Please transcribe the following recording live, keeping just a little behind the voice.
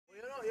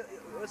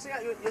You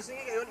singing,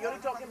 you're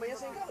only talking, but you're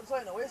singing calypso,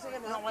 you know. What you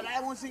singing, man? No, well, I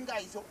won't sing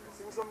Kaiso.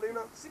 Sing something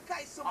now. Sing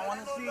calypso, I want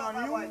to sing on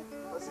you.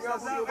 Sing a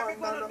good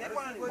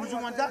band. Would you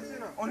want that?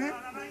 On him?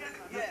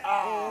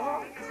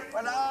 Yeah.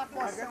 Well, I'll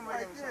put some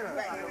right here.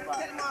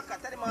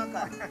 Tell the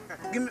marker.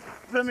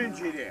 Play me in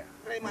G there.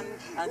 Play man.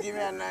 And give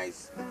me a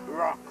nice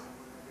rock.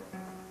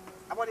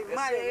 About the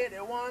man. They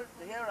want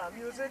to hear a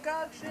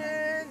musical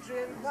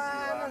changing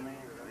pan.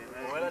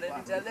 Well, I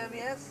didn't tell them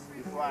yes.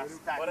 Before I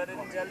start. But I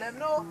didn't tell them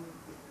no.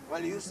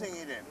 Well, you sing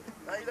it then.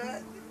 Now you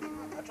know,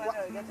 I try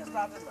to get you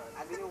started, man.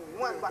 I give you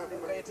one back then.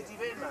 You're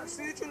T.T.V, man.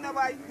 See you tune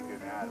boy.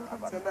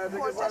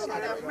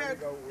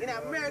 In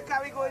America,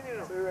 we going, you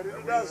know. So you ready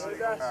to dance?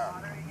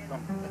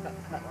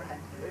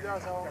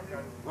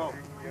 Go.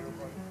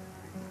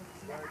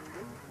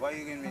 What are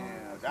you giving me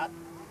that?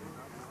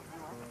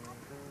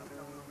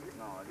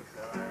 No, this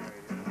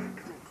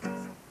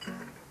is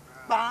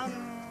bang,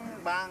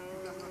 bang,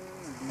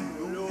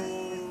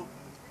 Lulu,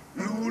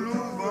 Lulu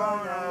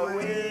gone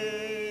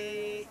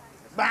away.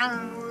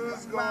 Bang,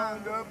 Lulu's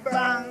gone,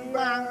 bang,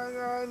 bang,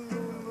 and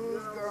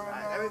Lulu's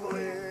gone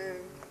away.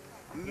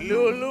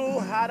 Lulu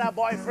had a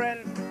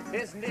boyfriend,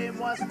 his name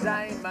was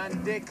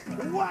Diamond Dick.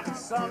 What?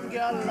 Some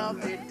girl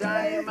loved it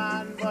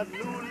diamond, but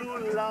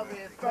Lulu loved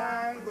it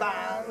bang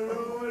bang.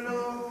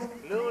 Lulu,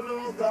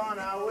 Lulu gone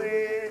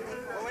away.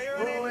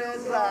 Who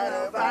is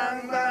that?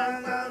 Bang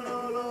bang, and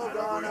Lulu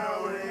gone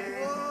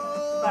away.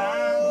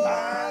 Bang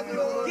bang,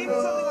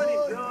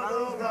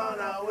 Lulu gone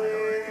away.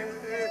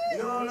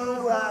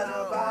 Lulu had a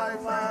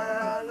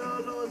boyfriend,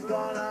 Lulu's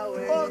gone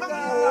away.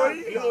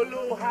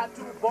 Lulu had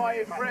two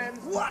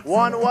boyfriends. What?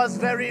 One was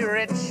very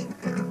rich.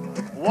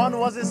 One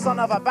was the son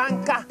of a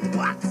banker.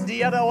 What?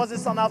 The other was the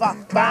son of a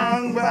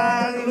bang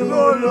bang.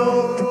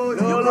 Lulu,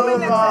 Lulu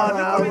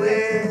gone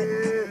away.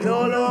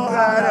 Lulu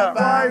had a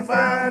bang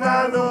bang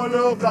and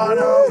Lulu gone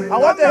away. I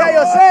want to hear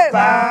you say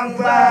bang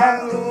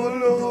bang.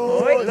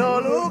 Lulu,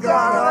 Lulu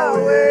gone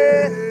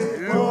away.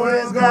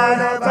 Lulu's got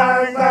a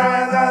bang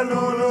bang and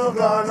Lulu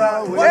gone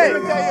away.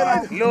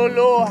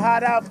 Lulu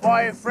had a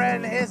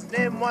boyfriend, his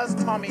name was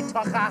Tommy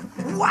Tucker.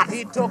 What?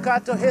 He took her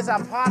to his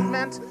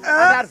apartment and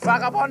that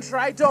vagabond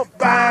tried to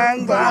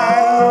bang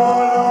bang.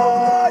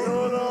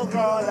 Lulu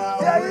gone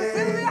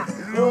away.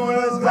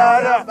 Lulu's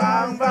got a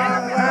bang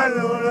bang and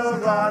Lulu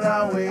gone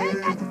away.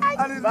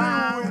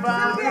 Bang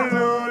bang,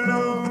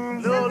 Lulu,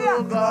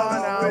 Lulu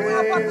gone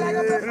away.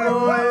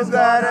 Lulu's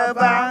got a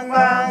bang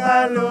bang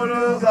and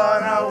Lulu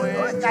gone away.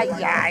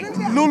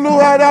 Lulu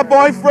had a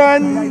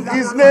boyfriend,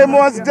 his name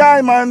was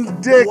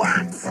Diamond Dick.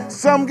 What?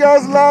 Some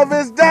girls love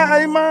his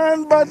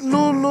diamond, but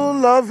Lulu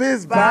love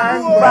his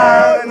bang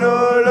bang.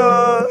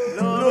 Lulu,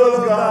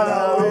 Lulu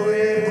gone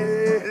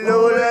away.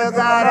 Lulu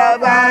got a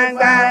bang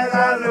bang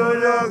and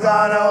Lulu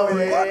gone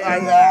away.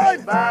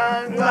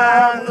 Bang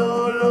bang,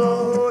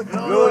 Lulu,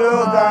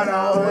 Lulu gone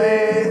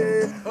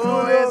away. Who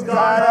is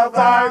got a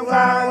bang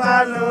bang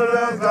and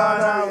Lulu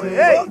gone away.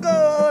 Hey.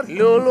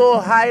 Lulu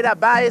had a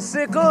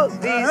bicycle.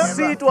 The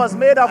seat was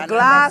made of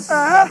glass,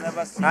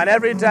 and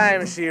every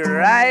time she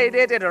ride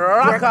it, it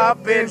rock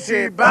up and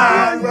she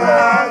bang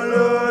bang.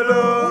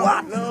 Lulu,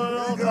 what?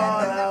 Lulu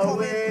gone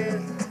away.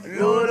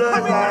 Lulu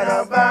got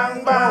a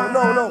bang bang.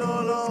 No.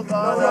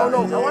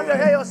 I want to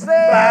hear you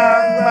say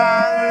bang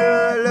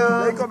bang.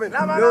 Lulu,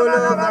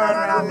 Lulu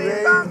gone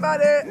away.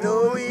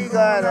 Lulu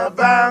got a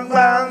bang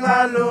bang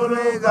and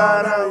Lulu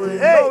gone away.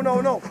 Hey.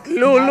 No.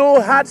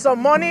 Lulu had some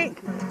money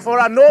for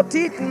a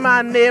no-teeth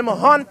man named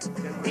Hunt.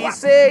 He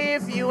say,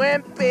 if you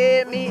ain't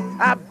pay me,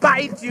 I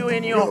bite you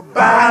in your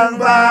bang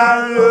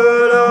bang.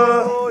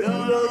 Lulu,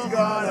 Lulu's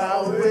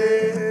gone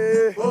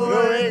away.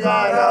 Lulu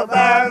got a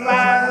bang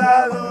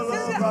bang.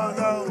 Lulu's gone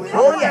away.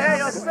 Oh yeah,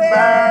 you say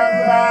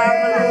bang bang,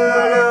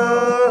 Lulu.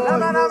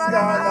 Lulu's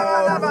gone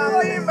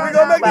away. We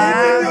gonna make the hit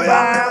in New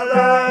York.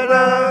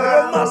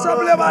 Mash up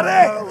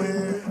everybody.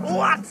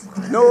 What?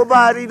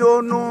 Nobody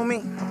don't know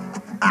me.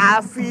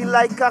 I feel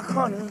like a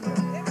honey.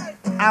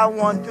 I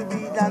want to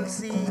be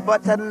dancey,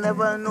 but I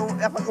never know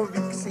if I could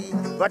be see.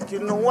 But you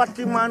know what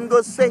the man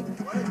go say?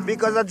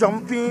 Because I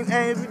jump in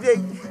every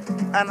day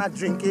and I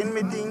drink in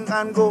me thing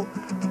and go.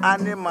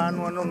 And the man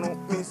wanna know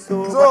me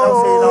so. But I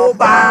say no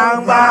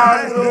bang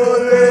bang,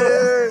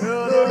 Lulu,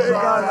 Lulu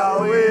gone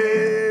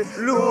away.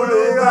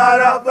 Lulu got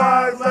a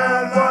bang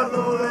bang, but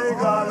Lulu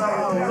gone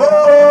away.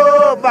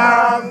 Oh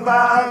bang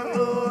bang,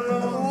 Lulu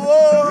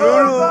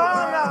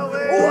gone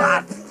away.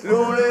 What?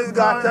 Lulu's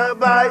got a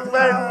bike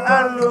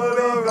and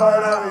Lulu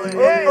got away.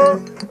 Hey.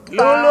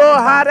 Lulu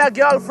had a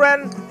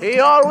girlfriend, he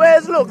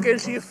always look in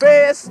she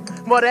face,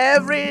 but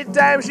every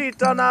time she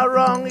turn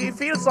around, he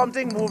feels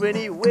something moving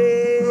his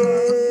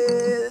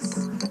waist.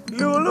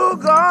 Lulu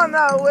gone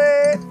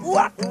away.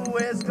 What? Who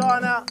is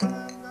gonna?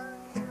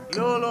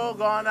 Lulu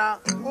gonna.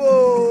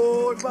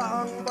 Oh,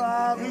 bang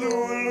bang,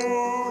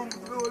 Lulu,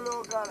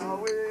 Lulu got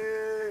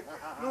away.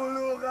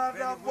 Lulu got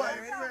a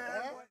boyfriend.